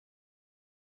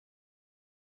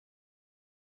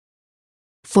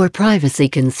For privacy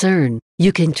concern,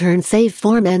 you can turn Save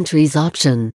Form Entries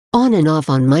option on and off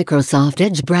on Microsoft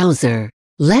Edge browser.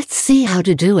 Let's see how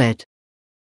to do it.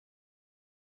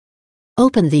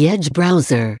 Open the Edge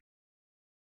browser.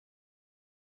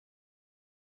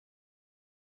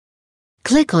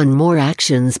 Click on More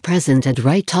Actions present at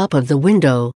right top of the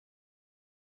window.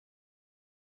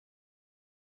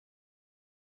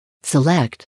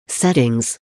 Select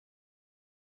Settings.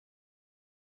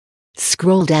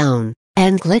 Scroll down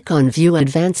and click on View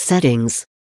Advanced Settings.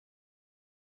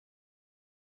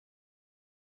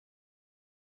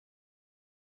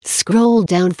 Scroll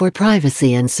down for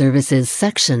Privacy and Services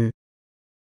section.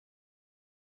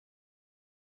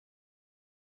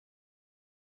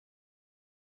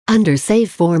 Under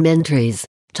Save Form Entries,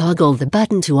 toggle the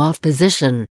button to off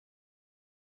position.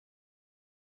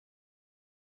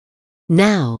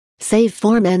 Now, Save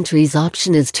Form Entries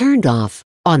option is turned off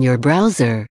on your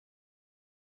browser.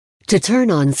 To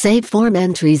turn on Save Form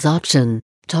Entries option,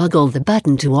 toggle the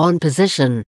button to on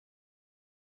position.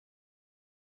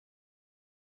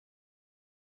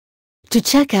 To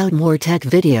check out more tech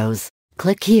videos,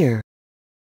 click here.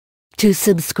 To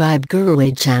subscribe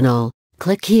GuruAid channel,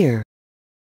 click here.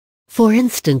 For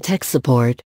instant tech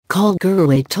support, call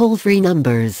GuruAid toll-free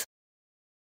numbers